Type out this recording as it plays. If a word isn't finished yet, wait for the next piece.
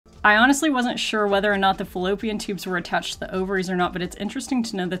I honestly wasn't sure whether or not the fallopian tubes were attached to the ovaries or not, but it's interesting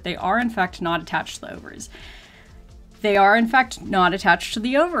to know that they are in fact not attached to the ovaries. They are in fact not attached to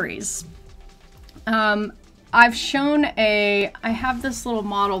the ovaries. I've shown I have this little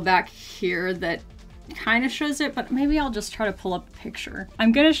model back here that kind of shows it, but maybe I'll just try to pull up a picture.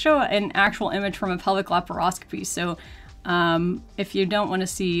 I'm going to show an actual image from a pelvic laparoscopy, so if you don't want to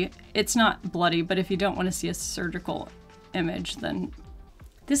see, it's not bloody, but if you don't want to see a surgical image, then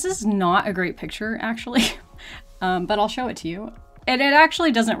this is not a great picture actually, but I'll show it to you. And it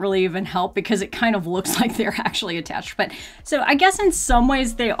actually doesn't really even help because it kind of looks like they're actually attached. But so I guess in some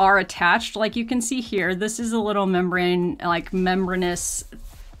ways they are attached. Like you can see here, this is a little membrane, like membranous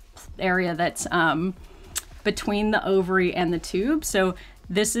area that's between the ovary and the tube. So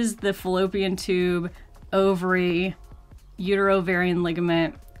this is the fallopian tube, ovary, uterovarian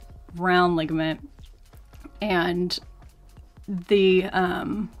ligament, round ligament, and the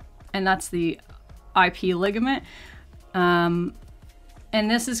and that's the IP ligament. And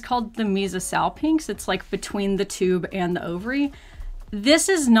this is called the mesosalpinx. It's like between the tube and the ovary. This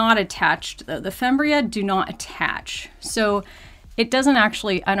is not attached though. The fembria do not attach. So it doesn't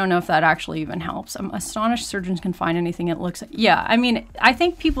actually, I don't know if that actually even helps. I'm astonished surgeons can find anything it looks like. Yeah, I mean, I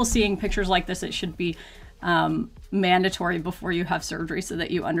think people seeing pictures like this, it should be mandatory before you have surgery so that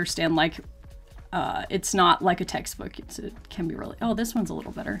you understand like, it's not like a textbook. It can be really, oh, this one's a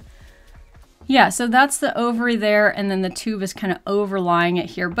little better. Yeah, so that's the ovary there, and then the tube is kind of overlying it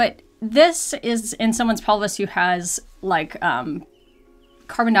here. But this is in someone's pelvis who has like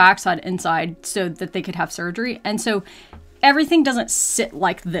carbon dioxide inside so that they could have surgery. And so everything doesn't sit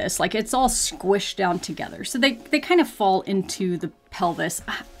like this, like it's all squished down together. So they kind of fall into the pelvis.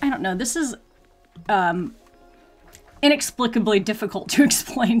 I don't know, this is inexplicably difficult to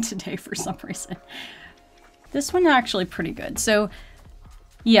explain today for some reason. This one's actually pretty good. So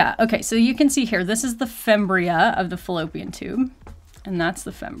yeah, okay, so you can see here, this is the fembria of the fallopian tube, and that's the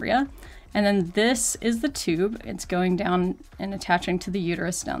fembria. And then this is the tube. It's going down and attaching to the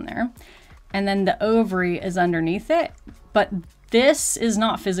uterus down there. And then the ovary is underneath it, but this is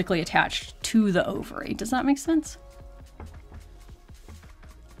not physically attached to the ovary. Does that make sense?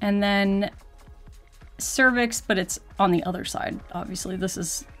 And then cervix, but it's on the other side. Obviously, this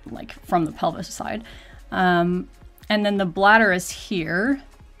is like from the pelvis side. And then the bladder is here.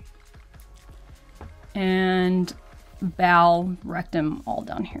 And bowel, rectum, all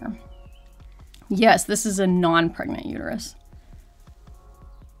down here. Yes, this is a non-pregnant uterus.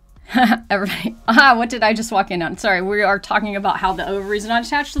 Everybody, what did I just walk in on? Sorry, we are talking about how the ovaries are not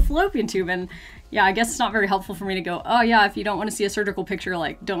attached to the fallopian tube, and yeah, I guess it's not very helpful for me to go, oh yeah, if you don't want to see a surgical picture,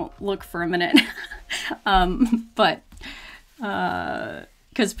 like, don't look for a minute. But,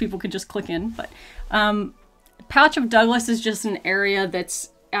 because people could just click in, but, pouch of Douglas is just an area that's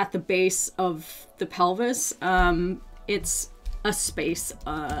at the base of the pelvis. It's a space,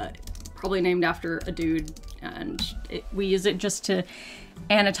 probably named after a dude, and we use it just to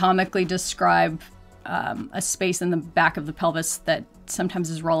anatomically describe a space in the back of the pelvis that sometimes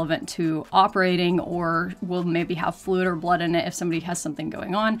is relevant to operating or will maybe have fluid or blood in it if somebody has something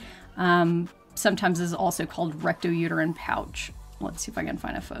going on. Sometimes is also called rectouterine pouch. Let's see if I can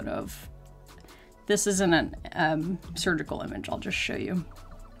find a photo of. This isn't a surgical image. I'll just show you.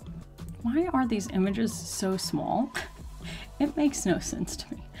 Why are these images so small? It makes no sense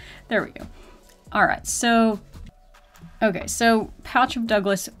to me. There we go. All right, so, okay, so pouch of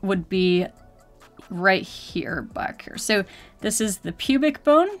Douglas would be right here, back here. So this is the pubic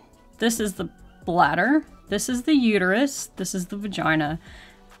bone, this is the bladder, this is the uterus, this is the vagina,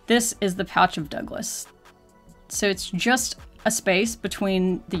 this is the pouch of Douglas. So it's just a space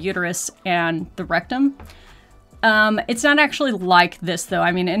between the uterus and the rectum. It's not actually like this though.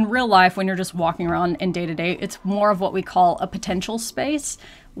 I mean, in real life, when you're just walking around in day to day, it's more of what we call a potential space,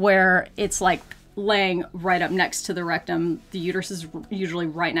 where it's like laying right up next to the rectum. The uterus is usually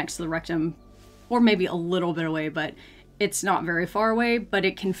right next to the rectum, or maybe a little bit away, but it's not very far away, but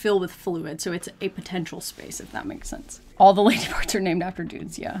it can fill with fluid. So it's a potential space, if that makes sense. All the lady parts are named after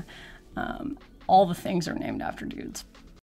dudes, yeah. All the things are named after dudes.